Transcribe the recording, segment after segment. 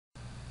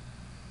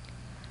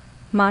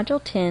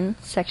Module 10,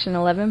 Section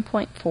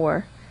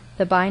 11.4,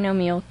 the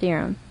Binomial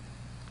Theorem.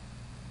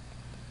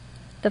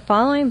 The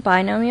following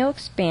binomial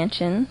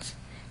expansions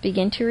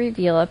begin to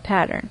reveal a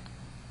pattern.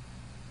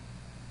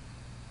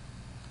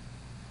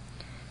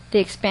 The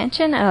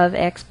expansion of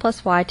x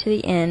plus y to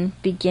the n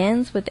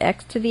begins with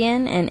x to the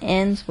n and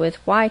ends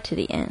with y to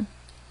the n.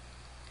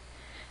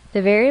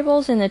 The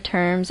variables in the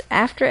terms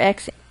after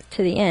x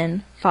to the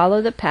n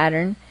follow the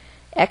pattern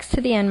x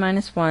to the n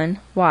minus 1,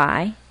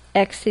 y,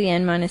 x to the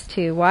n minus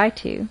 2,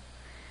 y2,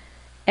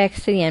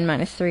 x to the n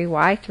minus 3,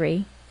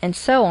 y3, and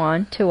so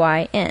on to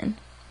yn.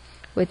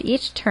 With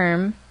each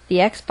term,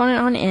 the exponent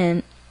on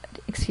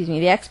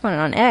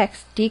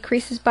x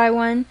decreases by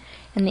 1,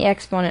 and the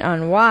exponent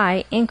on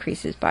y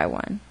increases by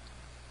 1.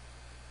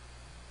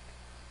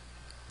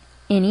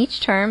 In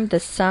each term, the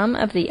sum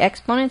of the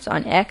exponents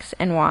on x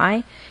and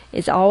y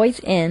is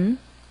always n.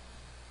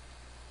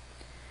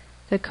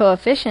 The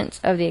coefficients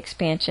of the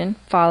expansion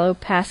follow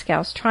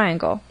Pascal's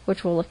triangle,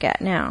 which we'll look at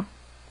now.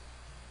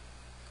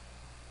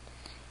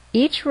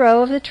 Each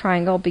row of the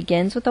triangle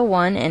begins with a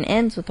 1 and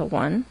ends with a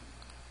 1.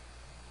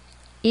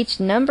 Each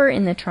number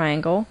in the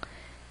triangle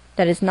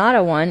that is not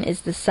a 1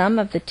 is the sum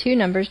of the two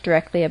numbers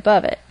directly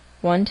above it,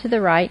 one to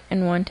the right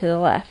and one to the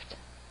left.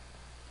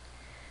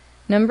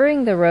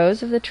 Numbering the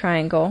rows of the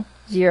triangle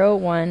 0,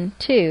 1,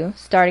 2,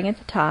 starting at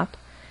the top,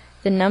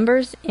 the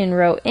numbers in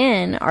row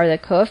n are the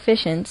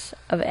coefficients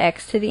of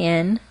x to the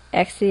n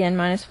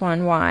minus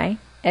 1, y,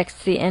 x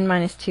to the n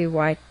minus 2,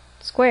 y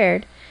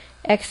squared,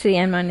 x to the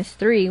n minus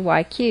 3,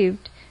 y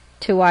cubed,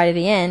 to y to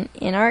the n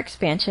in our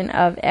expansion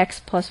of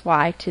x plus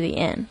y to the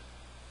n.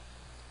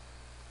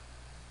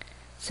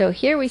 So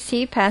here we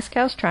see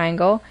Pascal's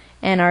triangle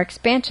and our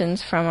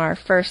expansions from our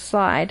first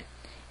slide,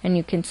 and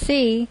you can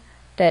see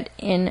that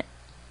in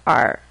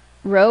our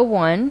row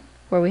 1,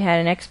 where we had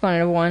an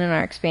exponent of 1 in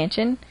our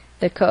expansion,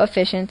 the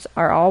coefficients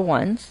are all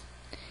 1s.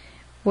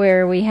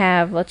 Where we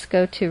have, let's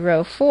go to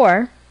row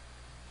 4,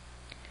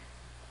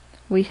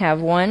 we have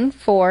 1,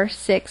 4,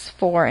 6,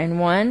 4, and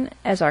 1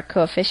 as our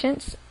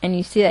coefficients, and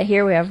you see that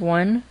here we have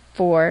 1,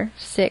 4,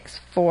 6,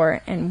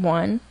 4, and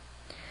 1.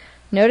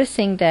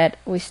 Noticing that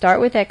we start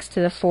with x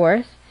to the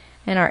 4th,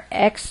 and our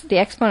the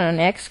exponent on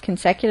x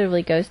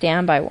consecutively goes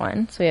down by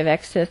 1, so we have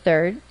x to the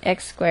 3rd,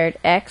 x squared,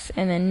 x,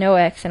 and then no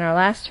x in our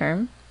last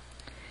term.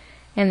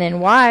 And then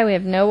y, we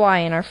have no y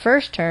in our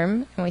first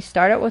term, and we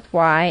start out with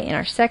y in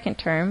our second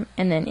term,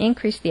 and then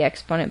increase the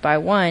exponent by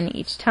 1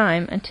 each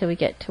time until we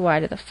get to y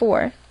to the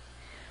 4th.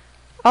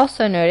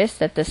 Also notice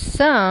that the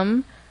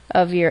sum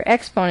of your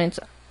exponents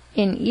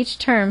in each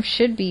term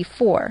should be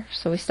 4.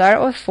 So we start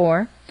out with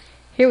 4.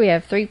 Here we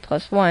have 3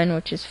 plus 1,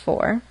 which is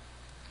 4.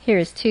 Here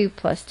is 2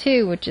 plus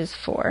 2, which is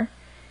 4.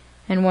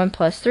 And 1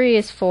 plus 3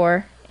 is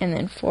 4, and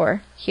then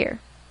 4 here.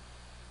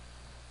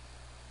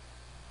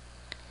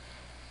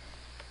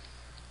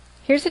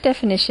 Here's a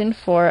definition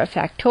for a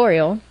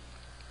factorial.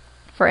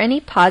 For any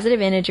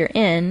positive integer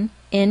n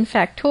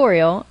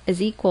factorial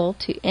is equal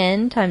to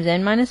n times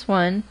n minus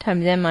 1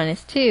 times n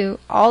minus 2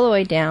 all the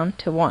way down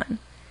to 1.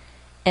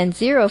 And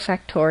 0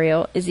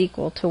 factorial is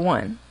equal to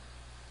 1.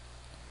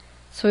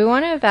 So we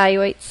want to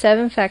evaluate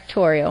 7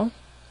 factorial.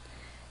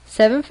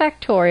 7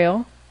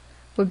 factorial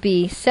would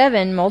be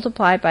 7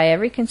 multiplied by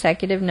every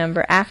consecutive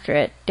number after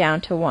it down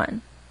to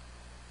 1.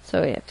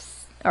 So we have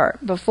or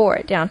before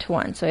it down to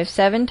 1. So we have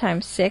 7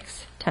 times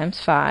 6 times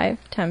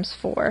 5 times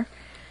 4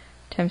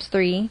 times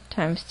 3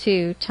 times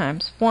 2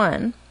 times 1.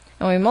 And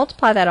when we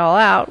multiply that all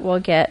out, we'll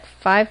get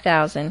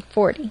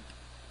 5,040.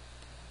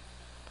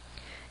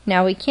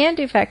 Now we can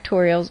do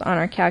factorials on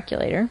our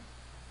calculator.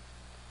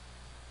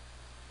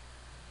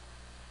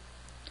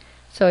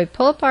 So we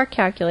pull up our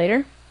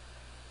calculator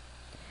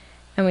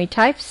and we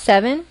type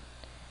 7,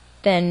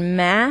 then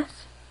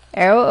math,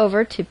 arrow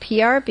over to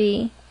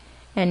PRB,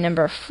 and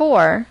number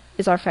 4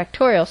 is our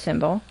factorial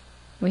symbol.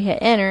 We hit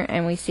enter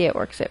and we see it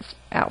works it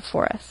out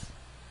for us.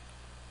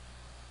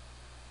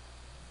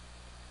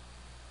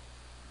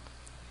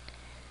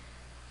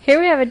 Here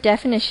we have a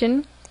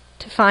definition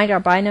to find our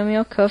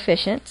binomial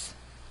coefficients.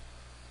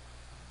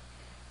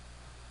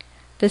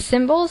 The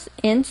symbols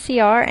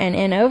NCR and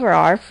N over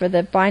R for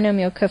the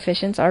binomial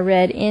coefficients are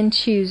read N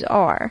choose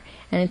R,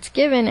 and it's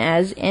given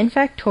as N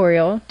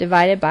factorial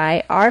divided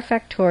by R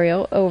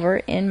factorial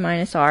over N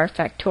minus R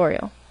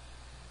factorial.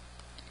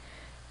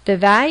 The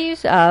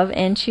values of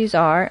N choose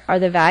R are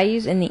the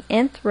values in the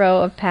nth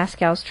row of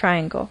Pascal's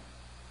triangle.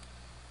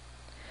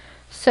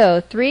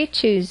 So 3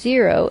 choose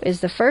 0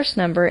 is the first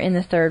number in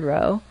the third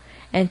row,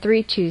 and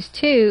 3 choose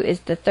 2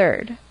 is the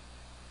third.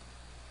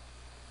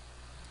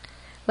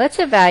 Let's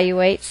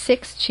evaluate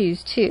 6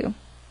 choose 2.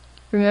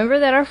 Remember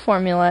that our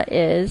formula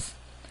is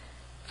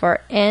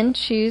for N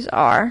choose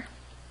R,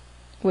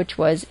 which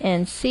was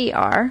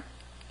NCR,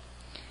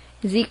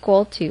 is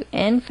equal to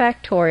N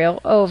factorial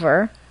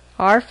over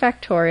R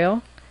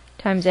factorial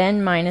times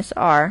N minus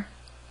R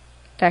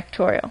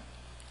factorial.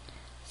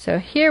 So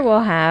here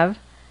we'll have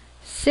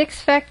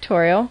 6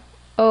 factorial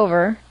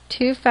over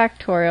 2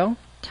 factorial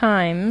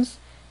times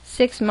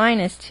 6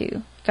 minus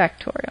 2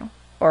 factorial,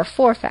 or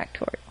 4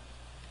 factorial.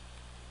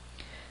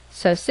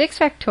 So 6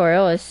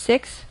 factorial is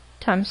 6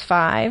 times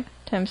 5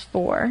 times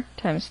 4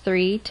 times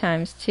 3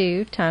 times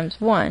 2 times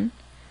 1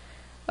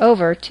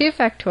 over 2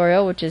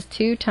 factorial, which is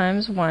 2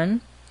 times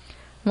 1,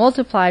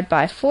 multiplied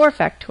by 4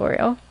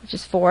 factorial, which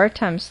is 4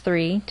 times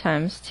 3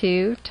 times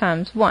 2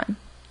 times 1.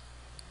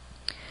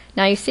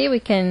 Now you see we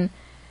can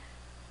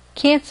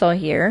cancel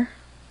here,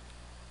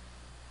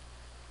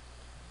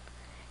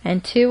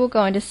 and 2 will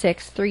go into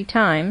 6 3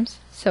 times,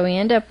 so we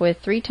end up with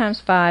 3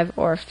 times 5,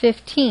 or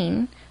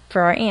 15,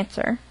 for our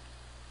answer.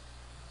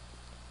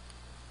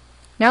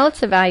 Now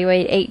let's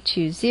evaluate 8,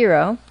 choose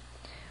 0.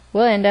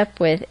 We'll end up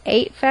with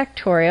 8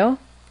 factorial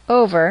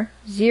over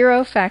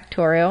 0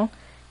 factorial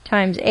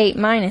times 8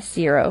 minus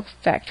 0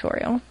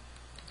 factorial,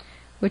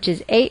 which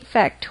is 8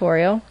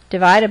 factorial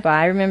divided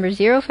by, remember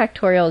 0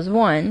 factorial is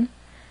 1,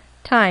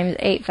 times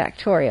 8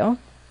 factorial.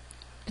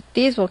 But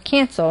these will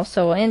cancel,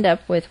 so we'll end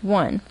up with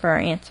 1 for our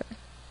answer.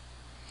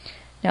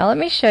 Now let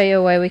me show you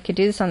a way we could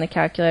do this on the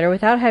calculator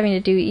without having to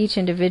do each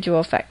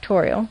individual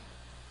factorial.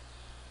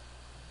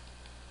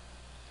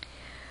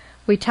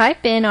 We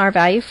type in our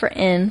value for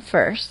n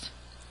first,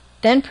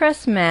 then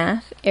press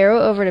Math,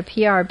 arrow over to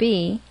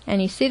PRB,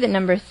 and you see that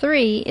number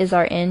 3 is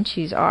our n,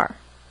 choose R.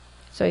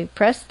 So we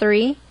press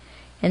 3,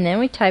 and then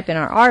we type in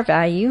our R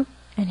value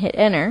and hit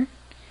enter, and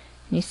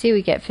you see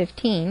we get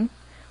 15.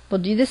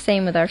 We'll do the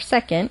same with our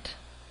second.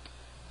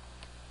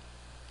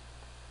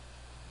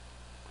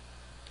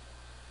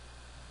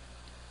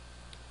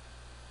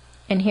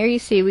 And here you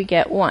see we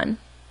get 1.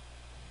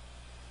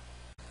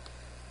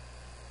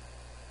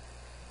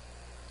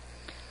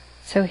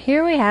 So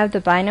here we have the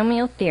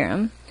binomial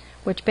theorem,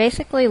 which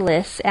basically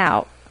lists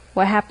out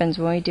what happens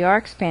when we do our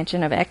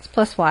expansion of x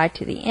plus y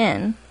to the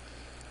n.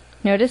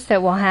 Notice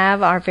that we'll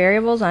have our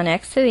variables on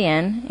x to the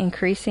n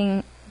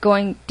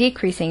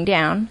decreasing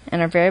down,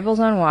 and our variables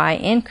on y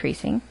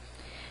increasing.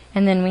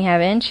 And then we have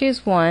n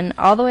choose 1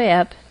 all the way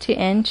up to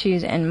n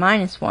choose n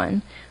minus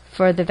 1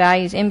 for the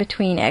values in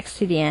between x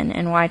to the n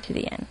and y to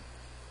the n.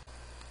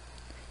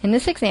 In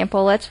this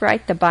example, let's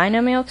write the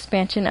binomial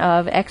expansion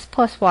of x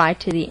plus y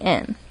to the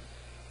n.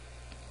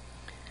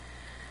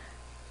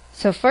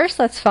 So first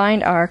let's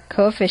find our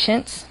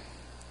coefficients.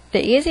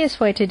 The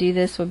easiest way to do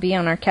this would be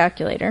on our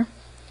calculator.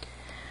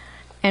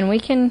 And we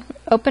can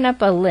open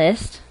up a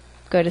list,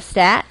 go to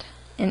Stat,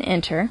 and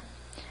enter.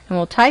 And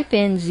we'll type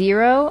in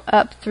 0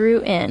 up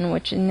through n,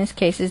 which in this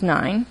case is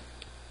 9.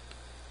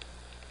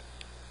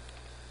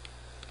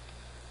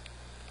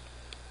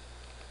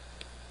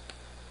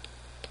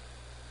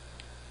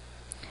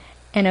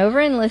 And over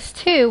in list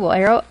 2, we'll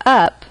arrow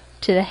up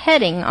to the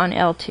heading on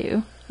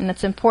L2. And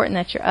it's important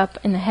that you're up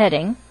in the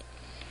heading.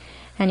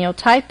 And you'll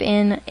type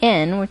in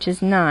n, which is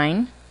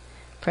 9,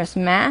 press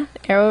Math,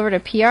 arrow over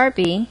to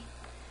PRB,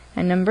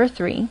 and number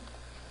 3.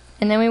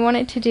 And then we want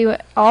it to do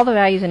all the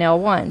values in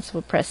L1, so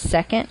we'll press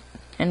second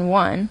and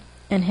 1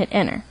 and hit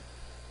enter.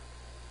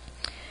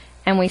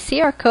 And we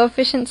see our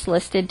coefficients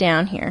listed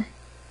down here.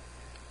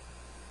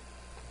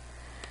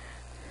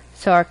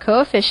 So our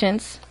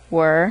coefficients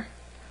were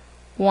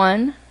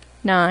 1,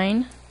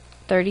 9,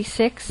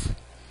 36,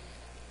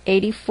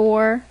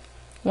 84,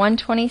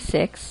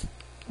 126,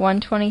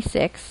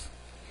 126,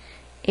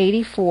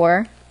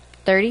 84,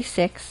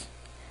 36,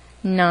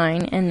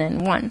 9, and then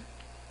 1.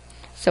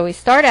 So we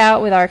start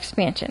out with our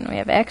expansion. We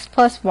have x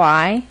plus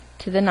y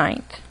to the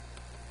 9th.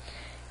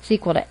 It's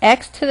equal to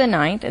x to the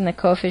 9th, and the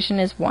coefficient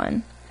is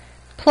 1,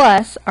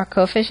 plus our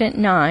coefficient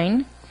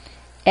 9,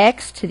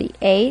 x to the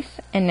 8th,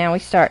 and now we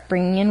start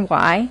bringing in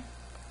y,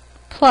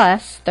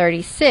 plus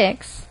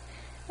 36,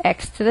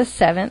 x to the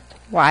 7th,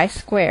 y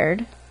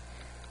squared,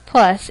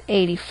 plus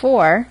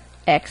 84,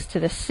 x to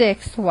the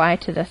 6th, y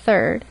to the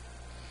 3rd,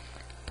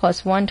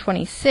 plus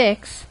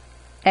 126,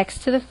 x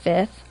to the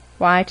 5th,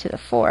 y to the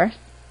 4th,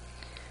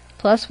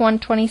 plus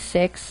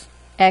 126,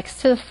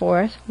 x to the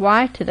 4th,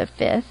 y to the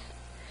 5th,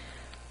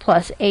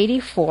 plus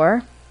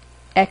 84,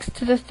 x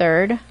to the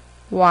 3rd,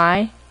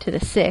 y to the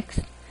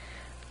 6th,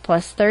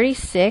 plus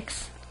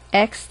 36,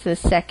 x to the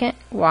 2nd,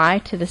 y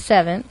to the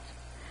 7th,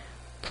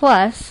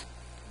 plus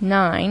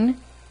 9,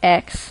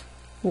 x,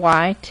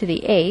 y to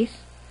the 8th,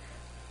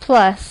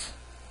 plus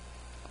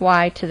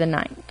y to the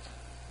 9th.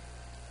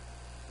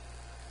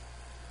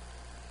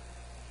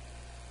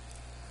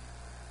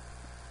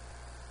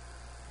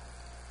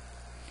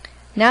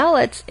 Now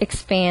let's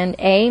expand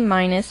a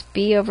minus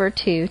b over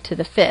 2 to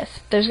the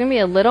 5th. There's going to be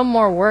a little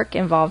more work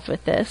involved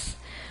with this,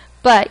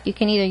 but you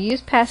can either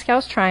use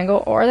Pascal's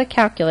triangle or the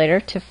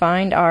calculator to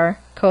find our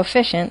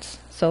coefficients.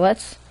 So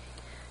let's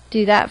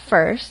do that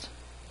first.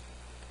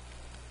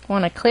 We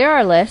want to clear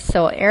our list,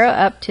 so we'll arrow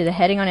up to the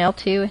heading on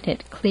L2 and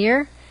hit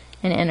clear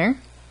and enter.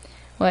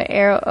 We'll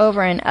arrow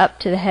over and up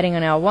to the heading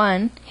on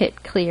L1,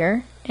 hit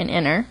clear and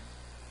enter.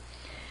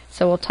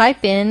 So we'll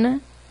type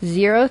in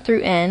 0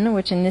 through n,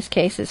 which in this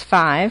case is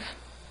 5.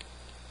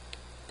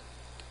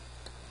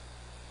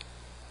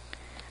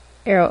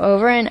 Arrow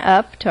over and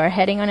up to our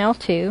heading on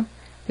L2.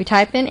 We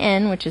type in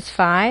n, which is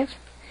 5.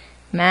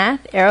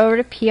 Math, arrow over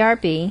to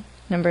PRB,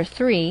 number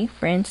 3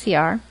 for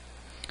NCR.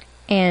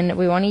 and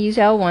we want to use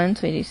L1,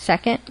 so we do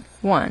second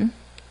 1.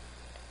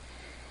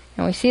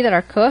 And we see that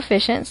our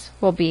coefficients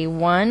will be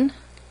 1,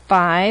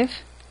 5,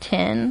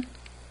 10,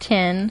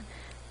 10,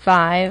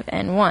 5,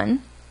 and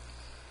 1.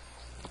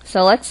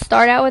 So let's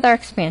start out with our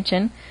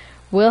expansion.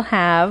 We'll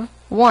have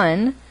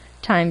 1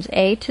 times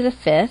a to the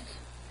 5th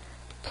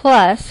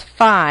plus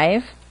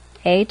 5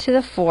 a to the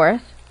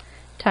 4th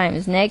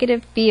times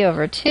negative b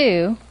over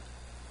 2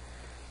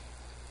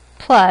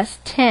 plus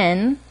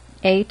 10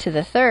 a to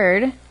the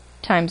 3rd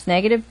times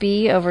negative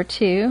b over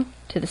 2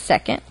 to the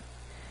 2nd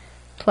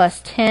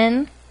plus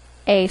 10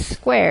 a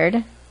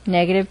squared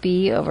negative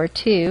b over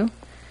 2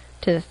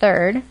 to the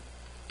 3rd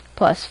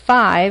plus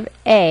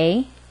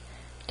 5a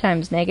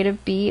times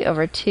negative b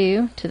over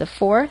 2 to the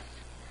 4th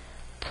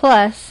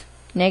plus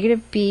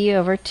negative b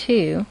over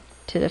 2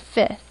 to the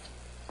 5th.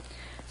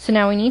 So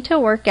now we need to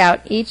work out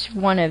each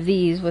one of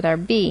these with our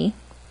b.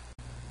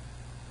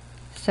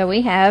 So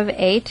we have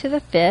a to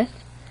the 5th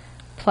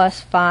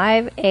plus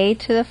 5a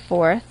to the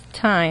 4th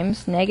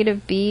times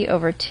negative b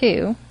over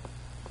 2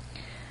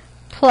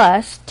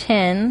 plus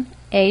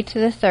 10a to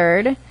the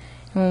 3rd.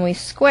 And when we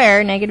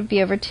square negative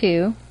b over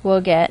 2,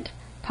 we'll get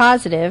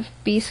positive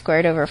b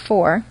squared over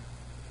 4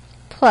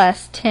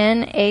 plus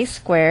 10a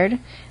squared.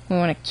 We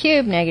want to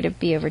cube negative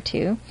b over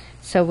 2,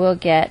 so we'll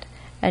get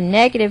a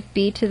negative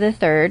b to the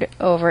 3rd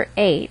over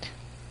 8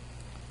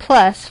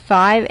 plus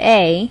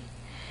 5a,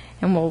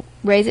 and we'll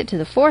raise it to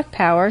the 4th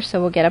power,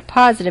 so we'll get a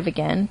positive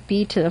again,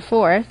 b to the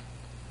 4th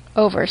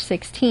over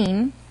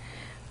 16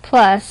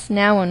 plus,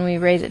 now when we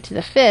raise it to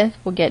the 5th,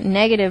 we'll get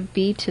negative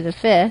b to the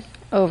 5th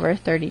over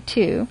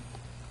 32.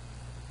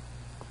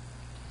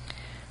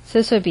 So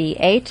this would be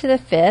a to the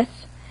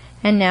 5th,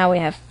 and now we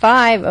have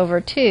 5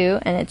 over 2,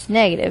 and it's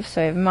negative,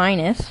 so we have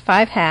minus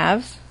 5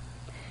 halves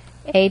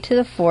a to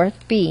the 4th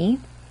b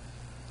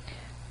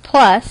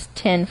plus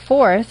 10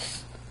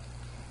 fourths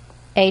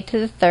a to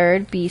the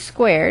 3rd b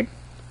squared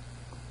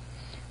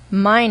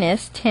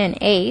minus 10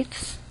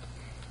 eighths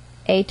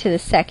a to the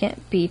 2nd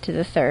b to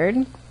the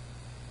 3rd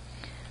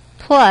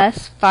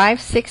plus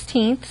 5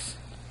 sixteenths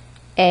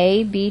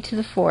a b to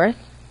the 4th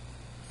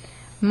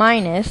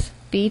minus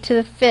b to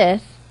the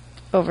 5th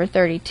over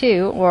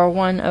 32, or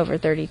 1 over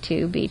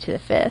 32 b to the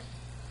 5th.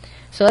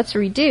 So let's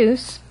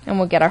reduce, and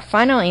we'll get our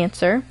final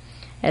answer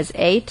as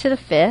a to the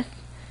 5th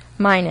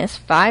minus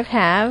 5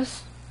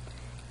 halves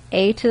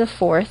a to the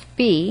 4th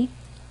b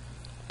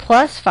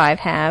plus 5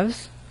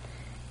 halves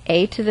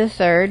a to the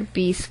 3rd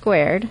b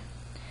squared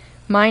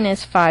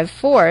minus 5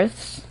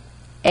 fourths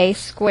a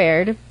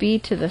squared b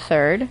to the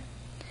 3rd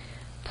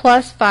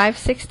plus 5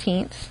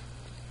 sixteenths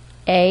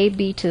a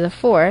b to the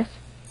 4th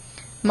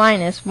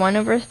minus 1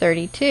 over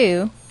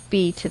 32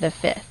 b to the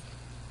 5th.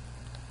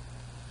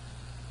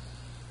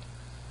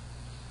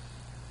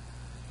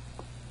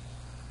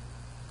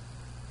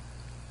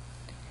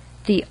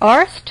 The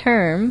rth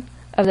term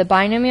of the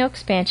binomial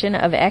expansion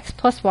of x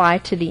plus y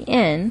to the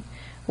n,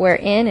 where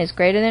n is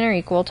greater than or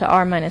equal to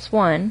r minus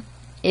 1,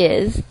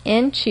 is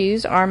n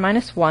choose r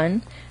minus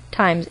 1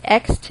 times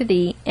x to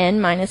the n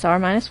minus r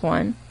minus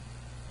 1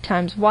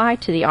 times y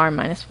to the r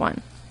minus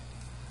 1.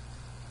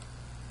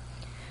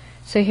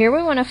 So here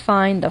we want to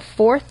find the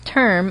 4th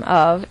term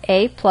of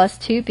a plus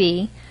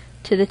 2b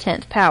to the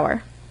 10th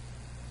power.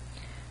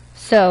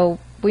 So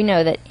we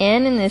know that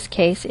n in this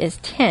case is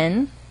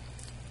 10,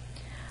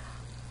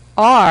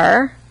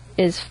 r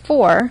is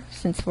 4,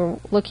 since we're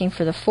looking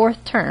for the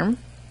 4th term,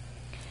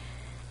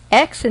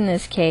 x in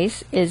this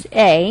case is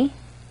a,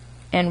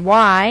 and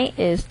y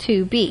is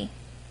 2b.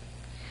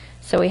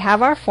 So we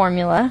have our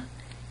formula,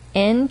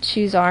 n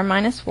choose r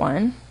minus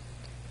 1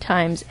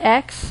 times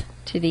x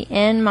to the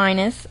n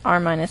minus r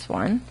minus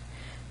 1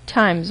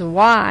 times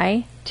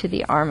y to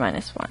the r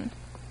minus 1.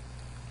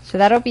 So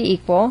that'll be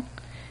equal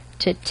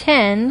to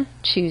 10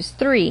 choose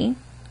 3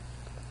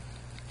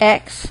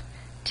 x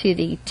to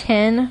the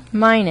 10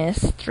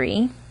 minus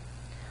 3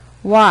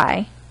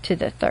 y to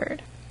the 3rd.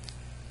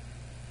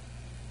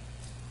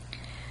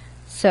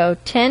 So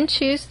 10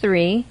 choose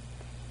 3,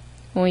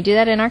 when we do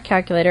that in our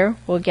calculator,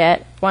 we'll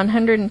get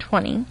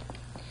 120.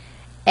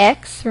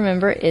 X,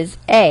 remember, is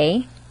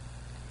a,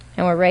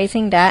 and we're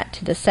raising that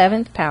to the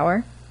 7th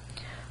power.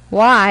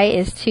 Y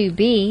is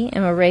 2b,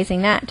 and we're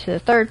raising that to the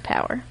 3rd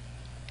power.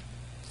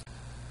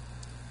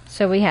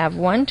 So we have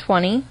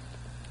 120,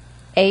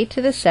 a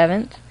to the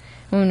 7th.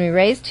 When we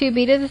raise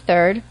 2b to the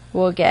 3rd,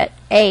 we'll get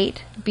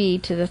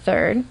 8b to the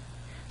 3rd.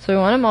 So we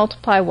want to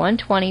multiply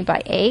 120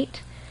 by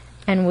 8,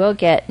 and we'll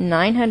get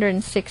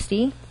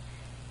 960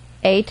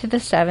 a to the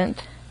 7th,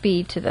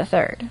 b to the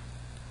 3rd.